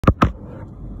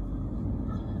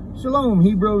Shalom,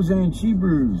 Hebrews and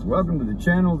Shebrews. Welcome to the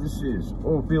channel. This is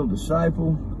Oilfield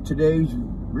Disciple. Today's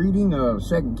reading of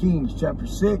 2 Kings chapter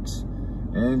 6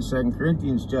 and 2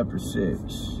 Corinthians chapter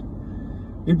 6.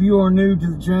 If you are new to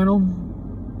the channel,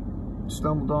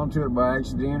 stumbled onto it by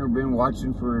accident, or been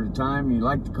watching for a time and you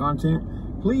like the content,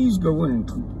 please go in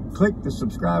and click the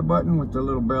subscribe button with the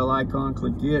little bell icon.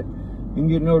 Click it and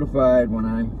get notified when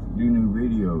I do new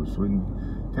videos. So we can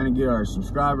kind of get our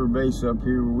subscriber base up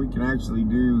here where we can actually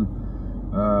do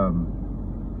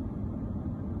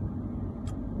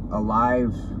a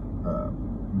live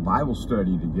Bible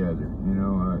study together. You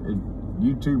know,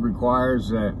 YouTube requires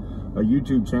that a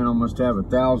YouTube channel must have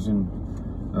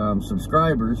 1,000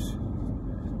 subscribers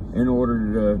in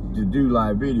order to do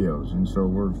live videos, and so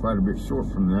we're quite a bit short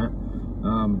from that.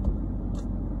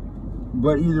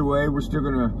 But either way, we're still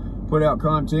going to put out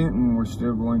content, and we're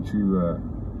still going to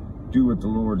do what the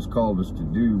Lord has called us to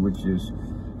do, which is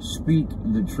speak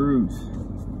the truth.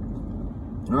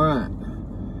 All right.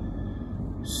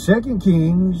 2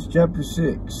 Kings chapter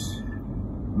 6,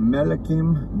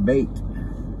 Melachim Bait.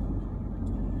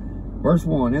 Verse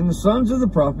 1, And the sons of the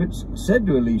prophets said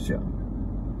to Elisha,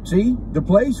 See, the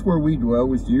place where we dwell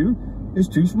with you is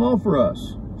too small for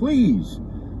us. Please,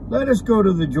 let us go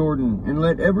to the Jordan, and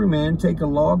let every man take a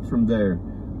log from there,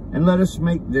 and let us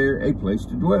make there a place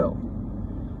to dwell.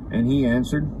 And he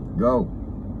answered, Go.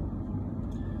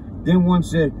 Then one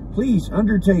said, Please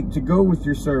undertake to go with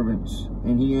your servants.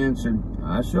 And he answered,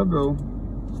 I shall go.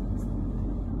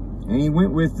 And he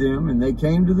went with them, and they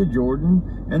came to the Jordan,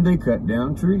 and they cut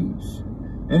down trees.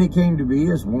 And it came to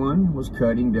be, as one was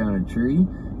cutting down a tree,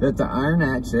 that the iron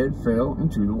axe head fell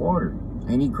into the water.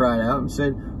 And he cried out and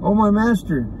said, Oh, my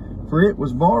master, for it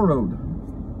was borrowed.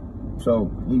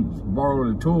 So he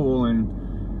borrowed a tool, and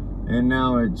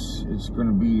now it's going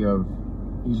to be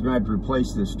he's going to have to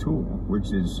replace this tool,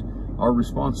 which is our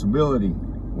responsibility.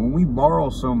 When we borrow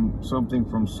something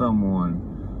from someone,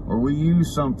 or we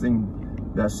use something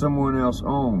that someone else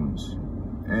owns,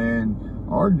 and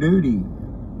our duty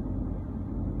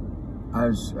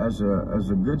as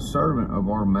a good servant of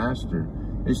our master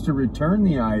is to return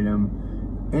the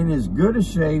item in as good a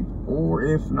shape, or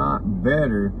if not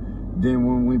better, than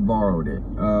when we borrowed it.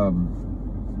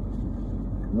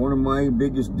 One of my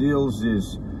biggest deals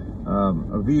is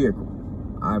a vehicle.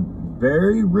 I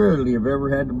very rarely have ever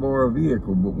had to borrow a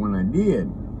vehicle, but when I did,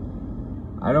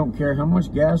 I don't care how much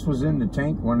gas was in the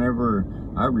tank whenever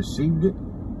I received it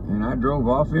and I drove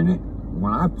off in it.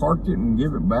 When I parked it and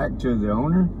give it back to the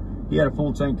owner, he had a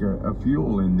full tank of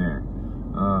fuel in there.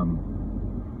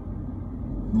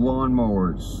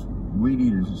 Lawnmowers, weed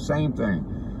eaters, the same thing.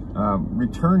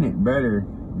 Return it better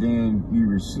than you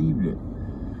received it.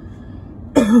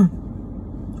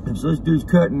 And so this dude's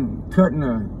cutting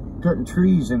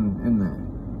trees, and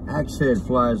the axe head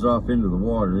flies off into the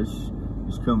water. This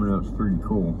is coming up. It's pretty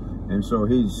cool. And so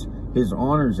his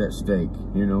honor's at stake,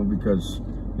 you know, because,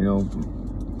 you know,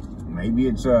 maybe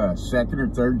it's a second or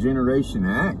third generation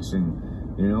axe, and,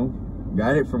 you know,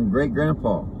 got it from great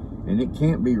grandpa, and it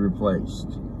can't be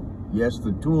replaced. Yes,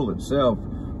 the tool itself,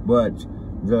 but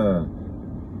the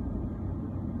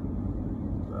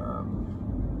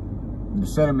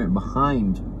sediment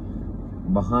behind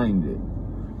it,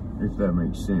 if that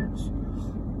makes sense.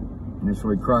 And that's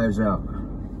why he cries out.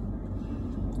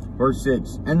 Verse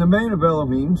 6, And the man of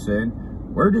Elohim said,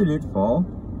 Where did it fall?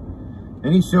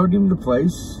 And he showed him the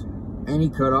place, and he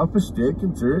cut off a stick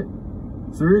and threw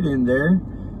it in there,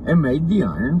 and made the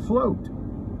iron float.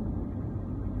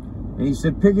 And he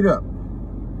said, Pick it up.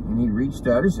 And he reached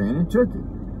out his hand and took it.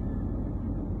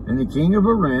 And the king of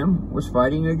Aram was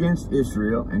fighting against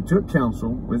Israel, and took counsel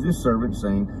with his servant,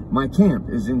 saying, My camp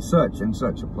is in such and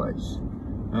such a place.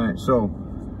 All right, so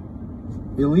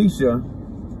Elisha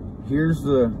hears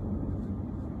the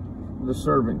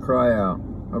servant cry out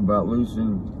about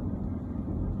losing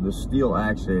the steel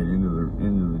axe head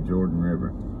into the Jordan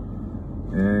River,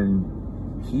 and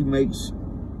he makes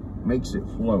it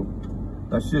float.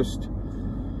 That's just,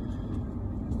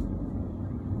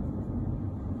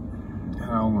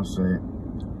 I don't want to say it,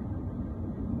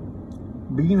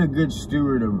 being a good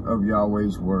steward of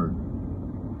Yahweh's word,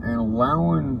 and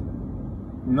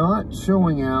not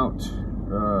showing out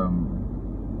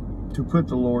to put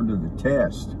the Lord to the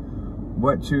test,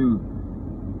 but to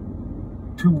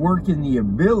work in the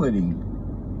ability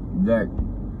that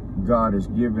God has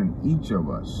given each of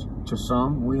us. To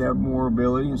some, we have more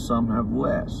ability, and some have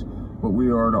less, but we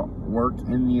are to work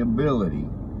in the ability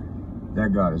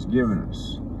that God has given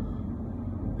us.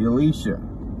 Elisha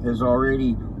has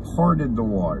already parted the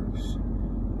waters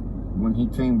when he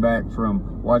came back from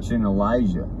watching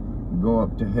Elijah go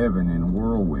up to heaven in a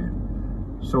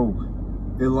whirlwind. So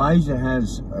Elijah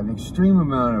has an extreme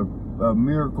amount of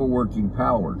miracle working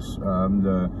powers.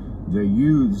 The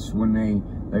youths, when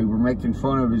they were making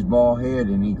fun of his bald head,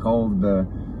 and he called the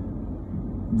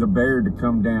bear to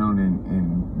come down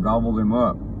and gobble them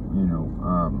up. You know,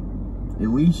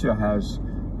 Elisha has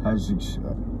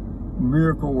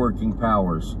miracle working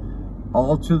powers,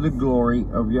 all to the glory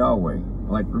of Yahweh.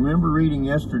 Like, remember reading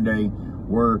yesterday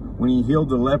where when he healed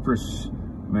the leprous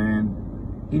man,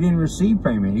 he didn't receive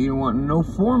payment. He didn't want no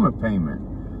form of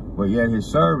payment. But yet his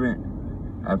servant,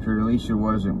 after Elisha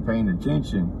wasn't paying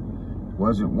attention,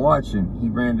 wasn't watching, he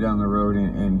ran down the road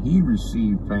and he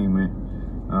received payment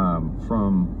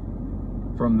from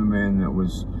the man that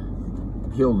was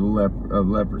healed of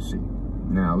leprosy.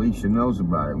 Now, Elisha knows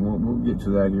about it. We'll get to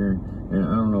that here. And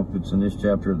I don't know if it's in this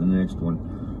chapter or the next one,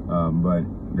 but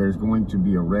there's going to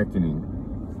be a reckoning.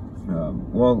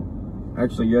 Well,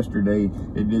 actually, yesterday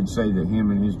it did say that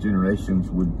him and his generations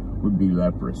would be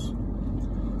leprous.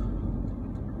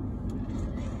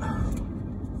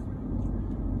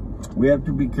 We have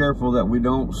to be careful that we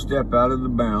don't step out of the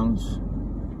bounds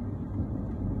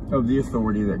of the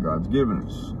authority that God's given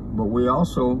us. But we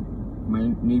also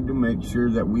need to make sure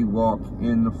that we walk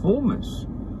in the fullness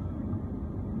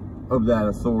of that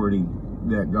authority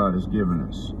that God has given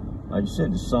us. Like I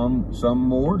said, some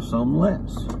more, some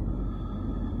less.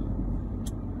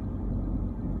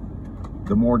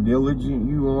 The more diligent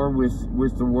you are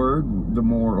with the word, the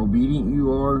more obedient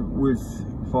you are with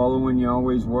following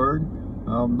Yahweh's word,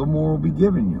 the more will be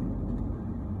given you.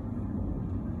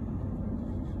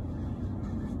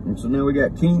 And so now we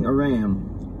got King Aram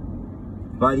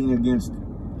fighting against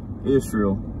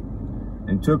Israel,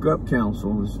 and took up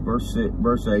counsel, this is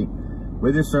verse 8,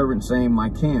 with his servant, saying, my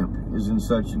camp is in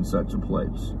such and such a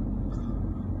place.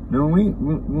 Now,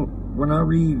 when I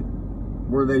read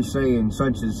where they say in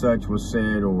such and such was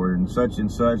said, or in such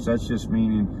and such, that's just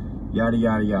meaning yada,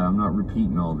 yada, yada. I'm not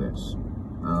repeating all this.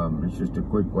 It's just a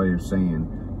quick way of saying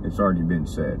it's already been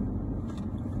said.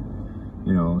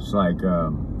 You know, it's like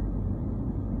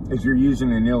if you're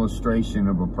using an illustration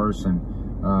of a person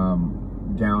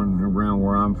down around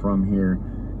where I'm from here,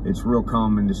 it's real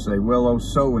common to say, well, oh,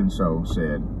 so-and-so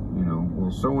said. You know,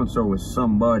 well, so-and-so is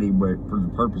somebody, but for the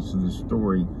purpose of the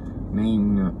story,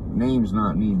 names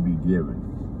not need to be given.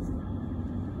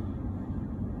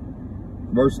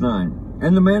 Verse 9,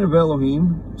 and the man of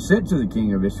Elohim sent to the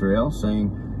king of Israel,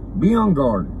 saying, be on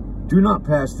guard, do not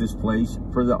pass this place,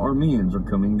 for the Arameans are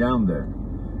coming down there.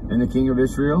 And the king of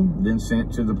Israel then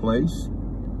sent to the place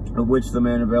of which the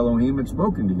man of Elohim had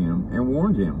spoken to him, and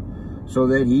warned him, so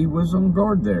that he was on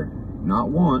guard there, not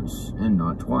once and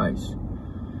not twice.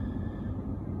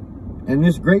 And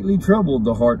this greatly troubled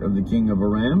the heart of the king of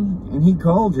Aram, and he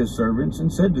called his servants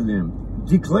and said to them,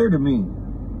 declare to me,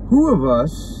 who of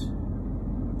us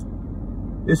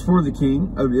is for the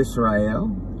king of Israel?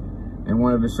 And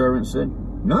one of his servants said,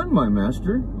 none, my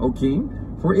master, O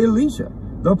king, for Elisha,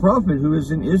 the prophet who is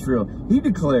in Israel, he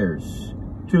declares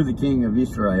to the king of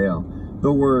Israel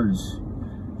the words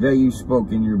that you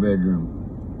spoke in your bedroom.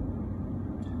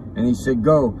 And he said,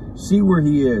 go, see where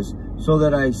he is, so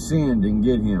that I send and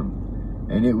get him.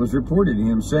 And it was reported to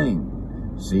him,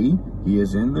 saying, see, he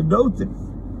is in the Dothan.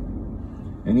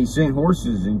 And he sent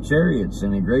horses and chariots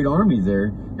and a great army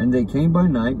there, and they came by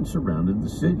night and surrounded the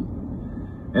city.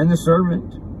 And the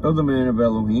servant of the man of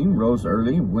Elohim rose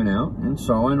early and went out and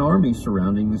saw an army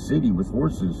surrounding the city with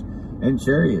horses and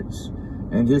chariots.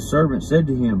 And his servant said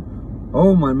to him,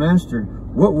 oh, my master,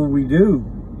 what will we do?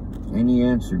 And he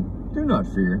answered, do not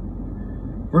fear,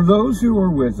 for those who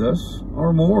are with us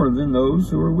are more than those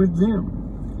who are with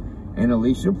them. And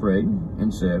Elisha prayed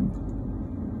and said,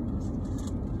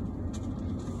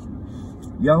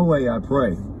 Yahweh, I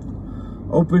pray,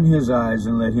 open his eyes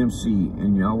and let him see.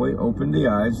 And Yahweh opened the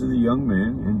eyes of the young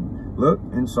man, and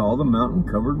looked and saw the mountain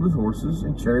covered with horses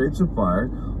and chariots of fire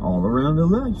all around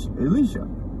Elisha.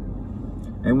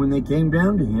 And when they came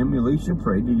down to him, Elisha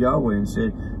prayed to Yahweh and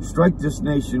said, strike this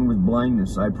nation with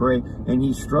blindness, I pray. And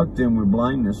he struck them with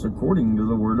blindness according to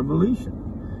the word of Elisha.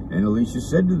 And Elisha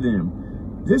said to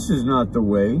them, this is not the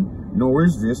way, nor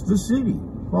is this the city.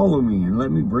 Follow me, and let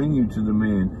me bring you to the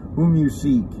man whom you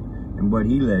seek. But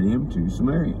he led him to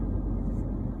Samaria.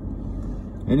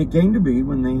 And it came to be,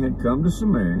 when they had come to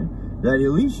Samaria, that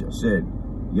Elisha said,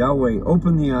 Yahweh,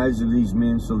 open the eyes of these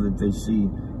men so that they see.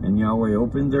 And Yahweh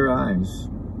opened their eyes.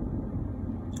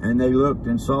 And they looked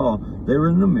and saw they were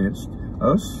in the midst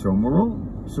of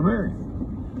Samaria.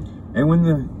 And when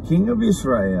the king of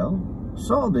Israel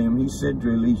saw them, he said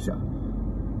to Elisha,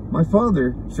 my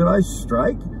father, should I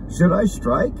strike? Should I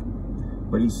strike?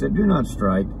 But he said, do not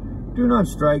strike, Do not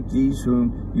strike these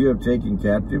whom you have taken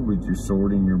captive with your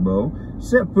sword and your bow.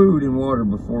 Set food and water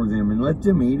before them, and let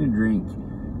them eat and drink,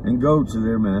 and go to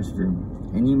their master.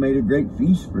 And he made a great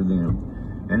feast for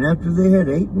them. And after they had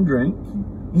ate and drank,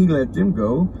 he let them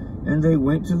go, and they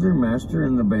went to their master,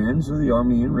 and the bands of the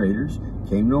Aramean raiders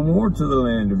came no more to the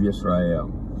land of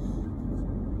Israel.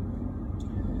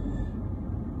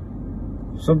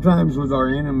 Sometimes with our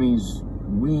enemies,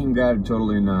 we ain't got to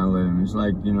totally annihilate them. It's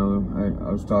like, you know,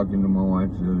 I was talking to my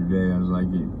wife the other day. I was like,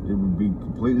 it would be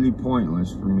completely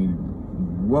pointless for me.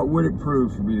 What would it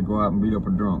prove for me to go out and beat up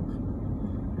a drunk?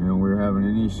 You know, we were having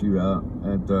an issue out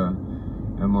at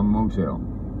my motel.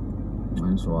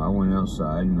 And so I went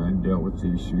outside and I dealt with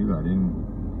the issue. I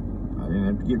didn't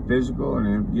have to get physical. I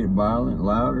didn't have to get violent,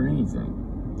 loud, or anything.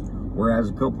 Whereas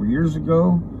a couple years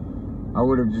ago, I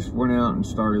would have just went out and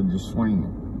started just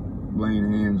swinging,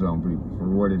 laying hands on people for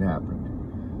what had happened.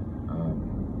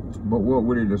 But what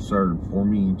would it have served for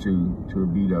me to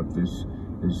beat up this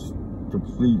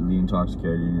completely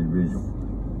intoxicated individual?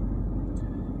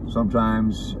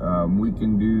 Sometimes we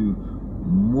can do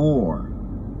more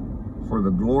for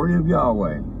the glory of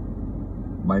Yahweh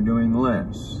by doing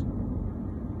less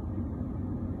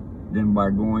than by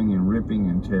going and ripping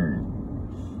and tearing.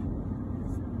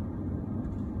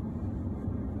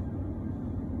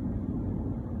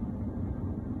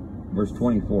 Verse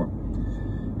 24.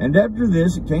 And after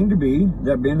this it came to be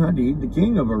that Ben-Hadad, the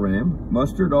king of Aram,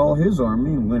 mustered all his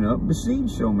army and went up,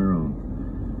 besieged Shomeron.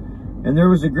 And there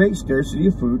was a great scarcity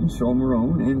of food in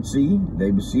Shomeron, and see,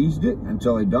 they besieged it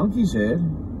until a donkey's head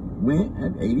went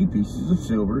at 80 pieces of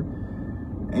silver,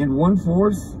 and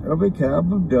 1/4 of a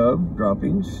cab of dove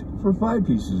droppings for 5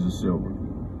 pieces of silver.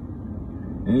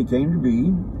 And it came to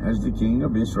be, as the king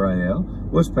of Israel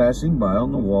was passing by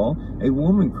on the wall, a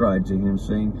woman cried to him,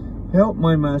 saying, Help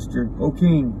my master, O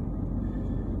king.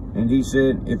 And he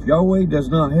said, If Yahweh does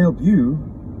not help you,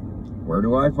 where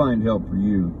do I find help for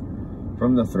you?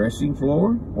 From the threshing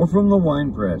floor or from the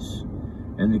winepress?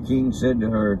 And the king said to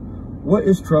her, What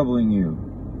is troubling you?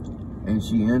 And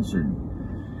she answered,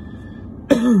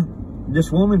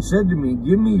 This woman said to me,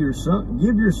 Give your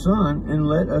son, and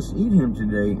let us eat him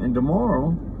today, and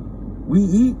tomorrow we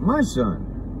eat my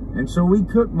son. And so we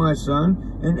cooked my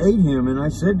son and ate him. And I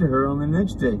said to her on the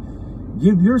next day,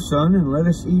 Give your son and let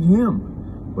us eat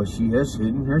him. But she has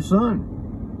hidden her son.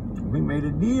 We made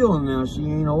a deal, and now she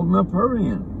ain't holding up her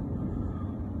end.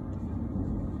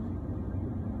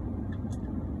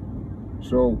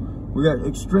 So we got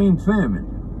extreme famine.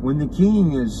 When the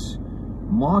king is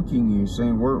mocking you,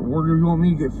 saying, where do you want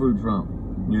me to get food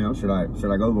from? You know, should I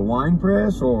go to the wine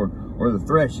press or the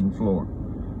threshing floor?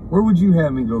 Where would you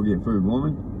have me go get food,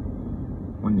 woman?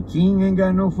 When the king ain't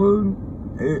got no food,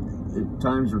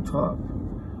 times are tough.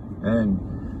 And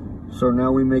so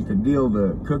now we make a deal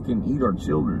to cook and eat our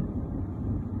children.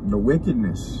 The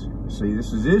wickedness. See,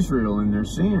 this is Israel and their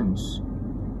sins.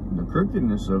 The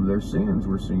crookedness of their sins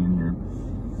we're seeing here.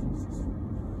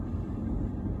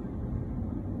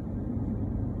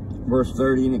 Verse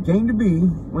 30, And it came to be,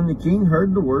 when the king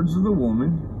heard the words of the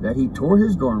woman, that he tore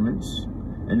his garments,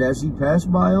 and as he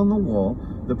passed by on the wall,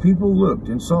 the people looked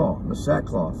and saw the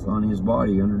sackcloth on his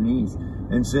body underneath,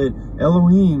 and said,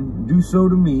 Elohim, do so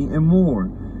to me and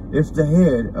more, if the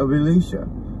head of Elisha,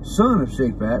 son of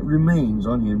Shaphat, remains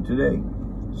on him today.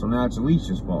 So now it's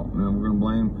Elisha's fault. Now we're going to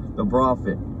blame the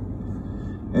prophet.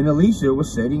 And Elisha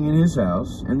was sitting in his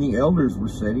house, and the elders were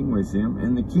sitting with him,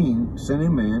 and the king sent a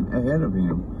man ahead of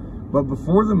him. But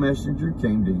before the messenger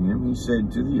came to him, he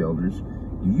said to the elders,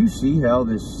 Do you see how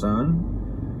this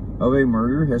son of a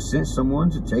murderer has sent someone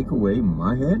to take away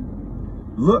my head?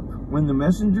 Look, when the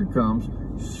messenger comes,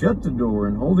 shut the door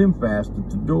and hold him fast at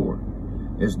the door.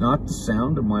 Is not the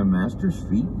sound of my master's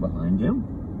feet behind him?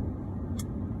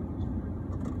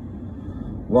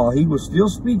 While he was still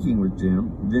speaking with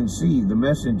them, then see, the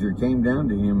messenger came down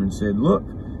to him and said, Look,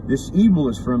 this evil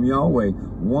is from Yahweh.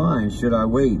 Why should I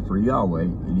wait for Yahweh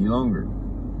any longer?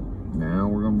 Now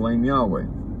we're going to blame Yahweh.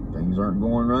 Things aren't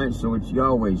going right, so it's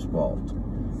Yahweh's fault.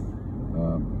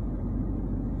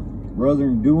 Rather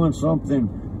than doing something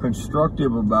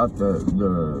constructive about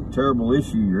the terrible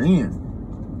issue you're in,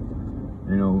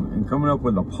 you know, and coming up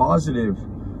with a positive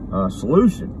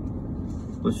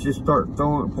solution, let's just start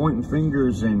pointing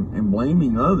fingers and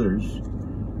blaming others,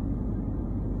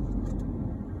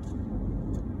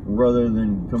 rather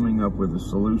than coming up with a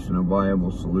solution, a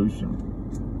viable solution.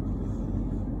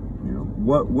 You know,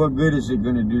 what good is it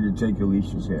going to do to take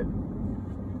Elisha's head?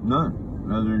 None,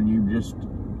 other than you just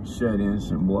shed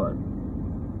innocent blood.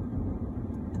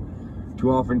 Too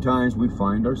oftentimes we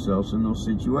find ourselves in those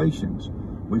situations.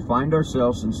 We find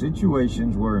ourselves in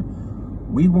situations where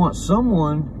We want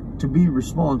someone to be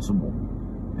responsible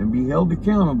and be held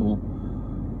accountable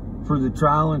for the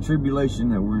trial and tribulation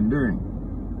that we're enduring,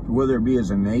 whether it be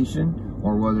as a nation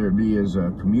or whether it be as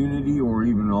a community or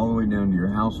even all the way down to your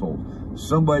household.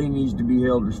 Somebody needs to be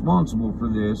held responsible for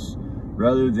this,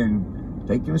 rather than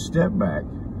taking a step back,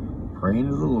 praying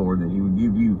to the Lord that He would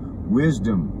give you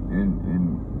wisdom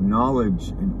and knowledge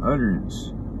and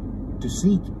utterance to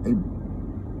seek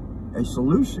a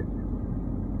solution,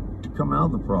 to come out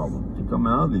of the problem, to come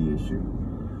out of the issue.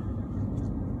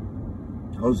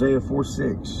 Hosea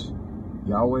 4:6,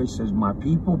 Yahweh says, my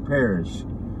people perish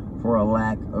for a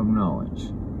lack of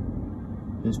knowledge.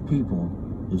 His people,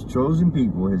 His chosen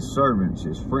people, His servants,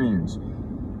 His friends,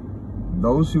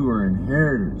 those who are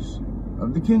inheritors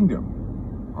of the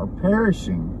kingdom are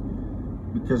perishing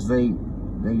because they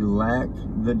lack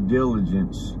the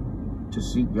diligence to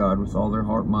seek God with all their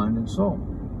heart, mind, and soul.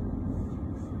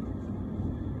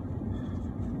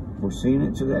 We're seeing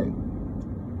it today.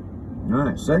 All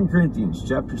right, 2 Corinthians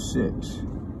chapter 6.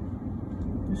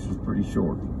 This is pretty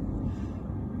short.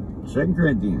 2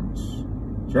 Corinthians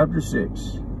chapter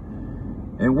 6.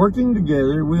 And working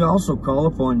together, we also call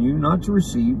upon you not to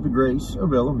receive the grace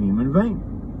of Elohim in vain.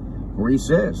 For He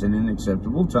says, in an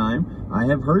acceptable time I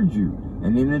have heard you,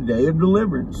 and in a day of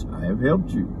deliverance I have helped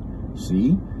you.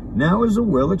 See, now is a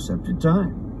well-accepted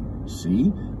time.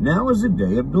 See, now is a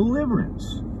day of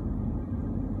deliverance.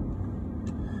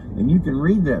 And you can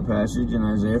read that passage in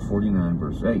Isaiah 49,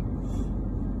 verse 8.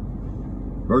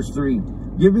 Verse 3,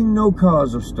 giving no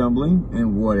cause of stumbling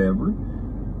and whatever,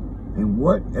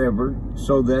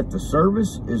 so that the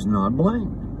service is not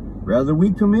blamed. Rather,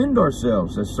 we commend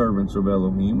ourselves as servants of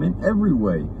Elohim in every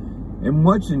way, in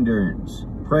much endurance,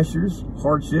 pressures,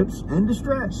 hardships, and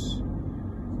distress.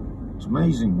 It's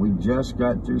amazing. We just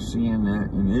got through seeing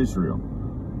that in Israel.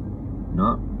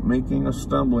 Not making a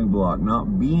stumbling block,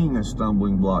 not being a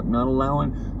stumbling block, not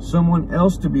allowing someone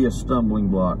else to be a stumbling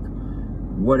block,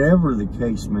 whatever the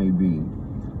case may be,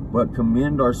 but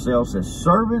commend ourselves as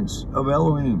servants of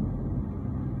Elohim.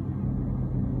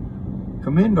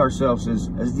 Commend ourselves as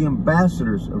the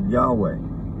ambassadors of Yahweh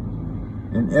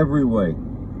in every way,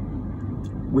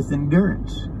 with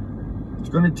endurance. It's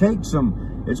going to take some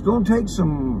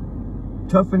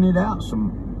toughing it out,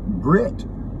 some grit,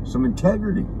 some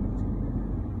integrity,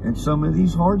 and some of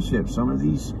these hardships, some of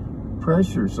these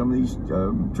pressures, some of these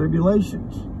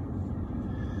tribulations.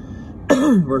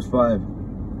 Verse 5,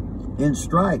 in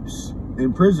stripes,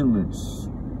 imprisonments,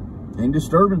 and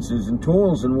disturbances, and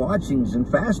toils, and watchings, and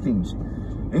fastings,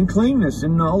 and cleanness,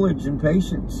 and knowledge, and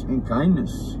patience, and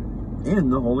kindness,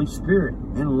 and the Holy Spirit,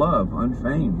 and love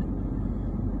unfeigned.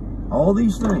 All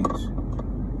these things.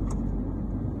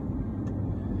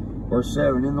 Verse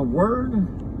 7, in the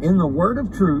word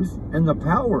of truth, and the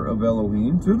power of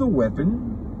Elohim, through the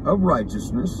weapon of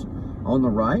righteousness, on the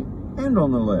right and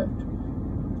on the left,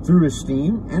 through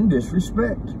esteem and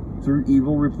disrespect, through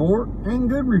evil report and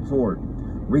good report,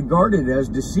 regarded as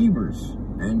deceivers,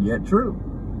 and yet true.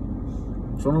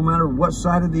 So no matter what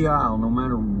side of the aisle, no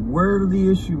matter where the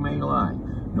issue may lie,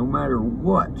 no matter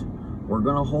what, we're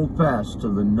going to hold fast to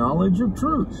the knowledge of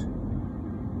truth,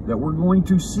 that we're going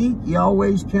to seek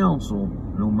Yahweh's counsel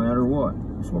no matter what.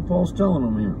 That's what Paul's telling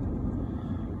them here.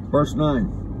 Verse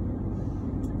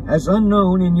 9, as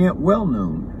unknown and yet well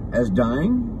known, as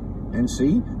dying, and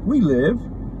see, we live,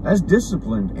 as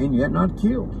disciplined and yet not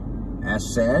killed,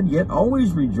 as sad yet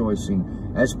always rejoicing,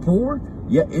 as poor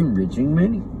yet enriching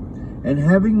many, and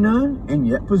having none and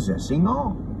yet possessing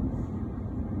all.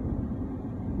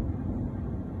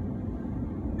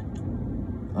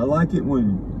 I like it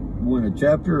when a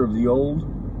chapter of the Old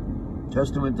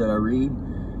Testament that I read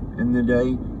in the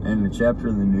day and the chapter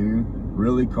of the New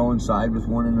really coincide with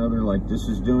one another, like this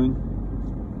is doing.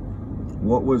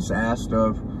 What was asked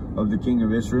of the king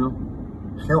of Israel?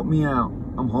 Help me out,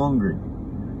 I'm hungry.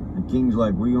 The king's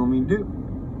like, what do you want me to do?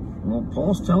 Well,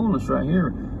 Paul's telling us right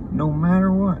here, no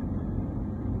matter what,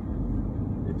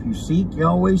 if you seek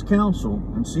Yahweh's counsel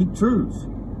and seek truth,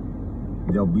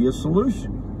 there'll be a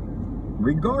solution,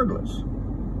 regardless.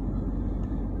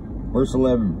 Verse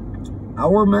 11,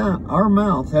 our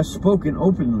mouth has spoken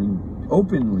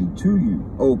openly to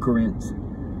you, O Corinth.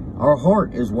 Our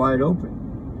heart is wide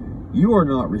open. You are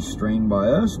not restrained by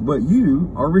us, but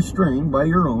you are restrained by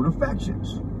your own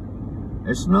affections.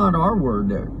 It's not our word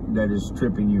that is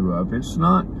tripping you up. It's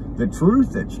not the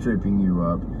truth that's tripping you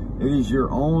up. It is your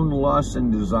own lusts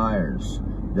and desires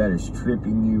that is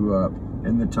tripping you up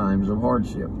in the times of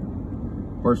hardship.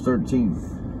 Verse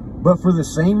 13, but for the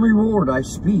same reward I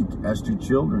speak as to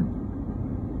children.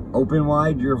 Open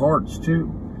wide your hearts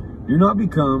too, Do not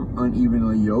become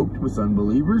unevenly yoked with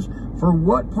unbelievers. For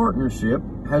what partnership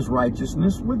has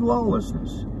righteousness with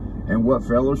lawlessness? And what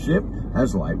fellowship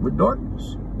has light with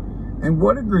darkness? And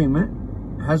what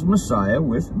agreement has Messiah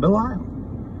with Belial?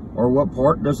 Or what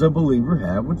part does a believer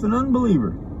have with an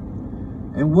unbeliever?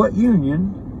 And what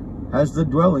union has the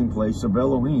dwelling place of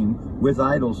Elohim with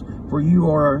idols? For you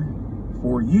are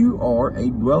a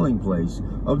dwelling place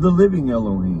of the living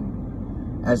Elohim.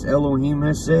 As Elohim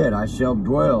has said, I shall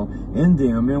dwell in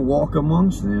them and walk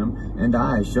amongst them, and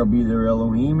I shall be their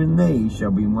Elohim, and they shall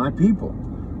be my people.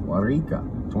 Warika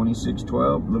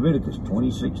 26:12, Leviticus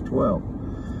 26:12.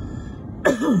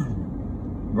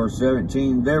 Verse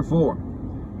 17, therefore,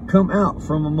 come out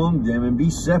from among them and be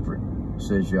separate,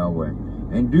 says Yahweh,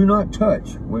 and do not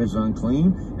touch what is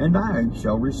unclean, and I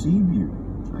shall receive you.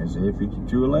 Isaiah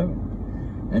 52:11.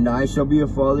 And I shall be a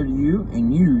father to you,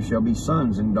 and you shall be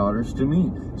sons and daughters to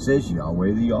me, says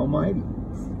Yahweh the Almighty.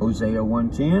 Hosea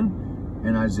 1:10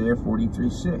 and Isaiah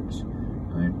 43:6.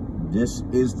 Right? This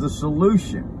is the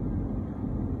solution.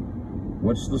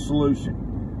 What's the solution?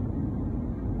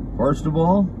 First of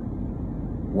all,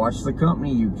 watch the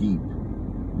company you keep.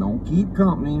 Don't keep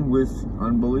company with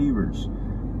unbelievers.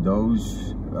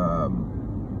 Those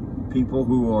people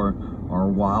who are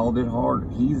wild at heart,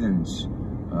 heathens.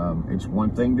 It's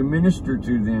one thing to minister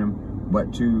to them,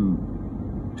 but to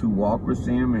walk with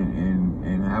them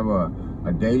and have a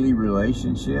daily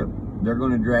relationship, they're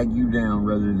going to drag you down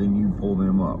rather than you pull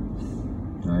them up.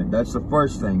 Right? That's the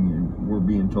first thing we're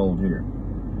being told here.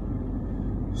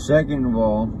 Second of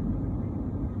all,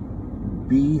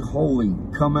 be holy,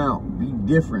 come out, be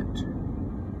different,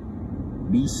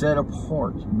 be set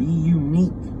apart, be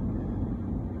unique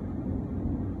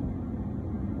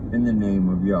in the name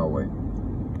of Yahweh.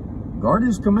 Guard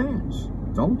his commands.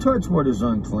 Don't touch what is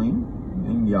unclean,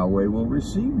 and Yahweh will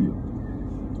receive you.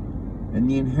 And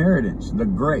the inheritance, the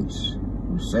grace.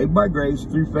 We're saved by grace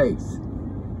through faith.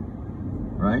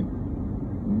 Right?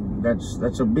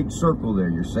 That's a big circle there.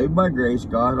 You're saved by grace.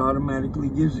 God automatically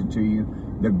gives it to you.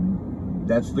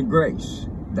 That's the grace.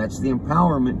 That's the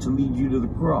empowerment to lead you to the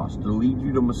cross, to lead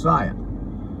you to Messiah.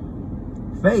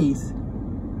 Faith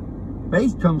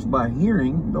comes by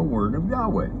hearing the word of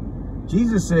Yahweh.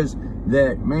 Jesus says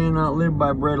that man not live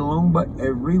by bread alone, but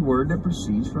every word that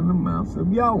proceeds from the mouth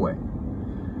of Yahweh.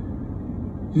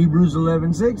 Hebrews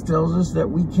 11:6 tells us that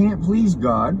we can't please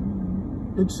God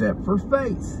except for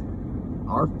faith.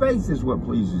 Our faith is what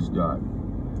pleases God.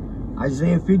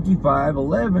 Isaiah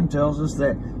 55:11 tells us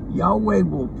that Yahweh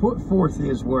will put forth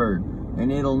his word,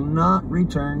 and it'll not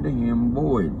return to him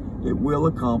void. It will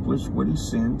accomplish what he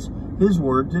sends his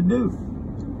word to do.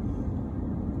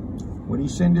 What he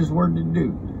sent his word to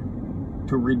do?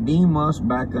 To redeem us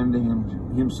back unto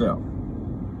himself.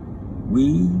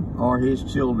 We are his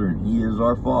children. He is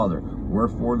our Father.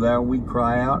 Wherefore thou we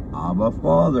cry out, Abba,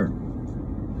 Father.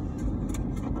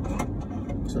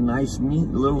 It's a nice, neat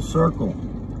little circle.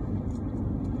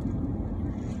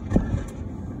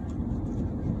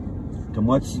 To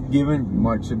much given,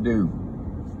 much ado.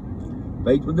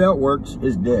 Faith without works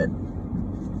is dead.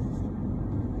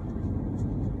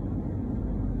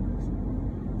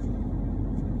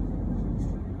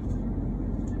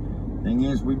 Thing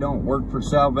is, we don't work for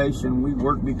salvation. We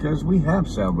work because we have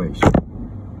salvation.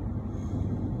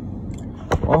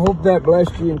 I hope that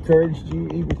blessed you, encouraged you,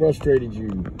 even frustrated you.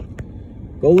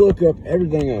 Go look up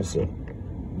everything I say.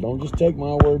 Don't just take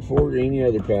my word for it or any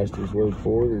other pastor's word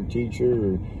for it or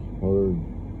teacher or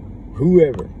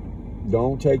whoever.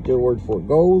 Don't take their word for it.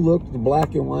 Go look the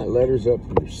black and white letters up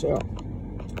for yourself.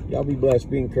 Y'all be blessed,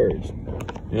 be encouraged,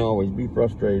 and always be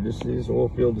frustrated. This is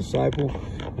Oilfield Disciple,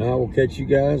 and I will catch you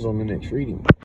guys on the next reading.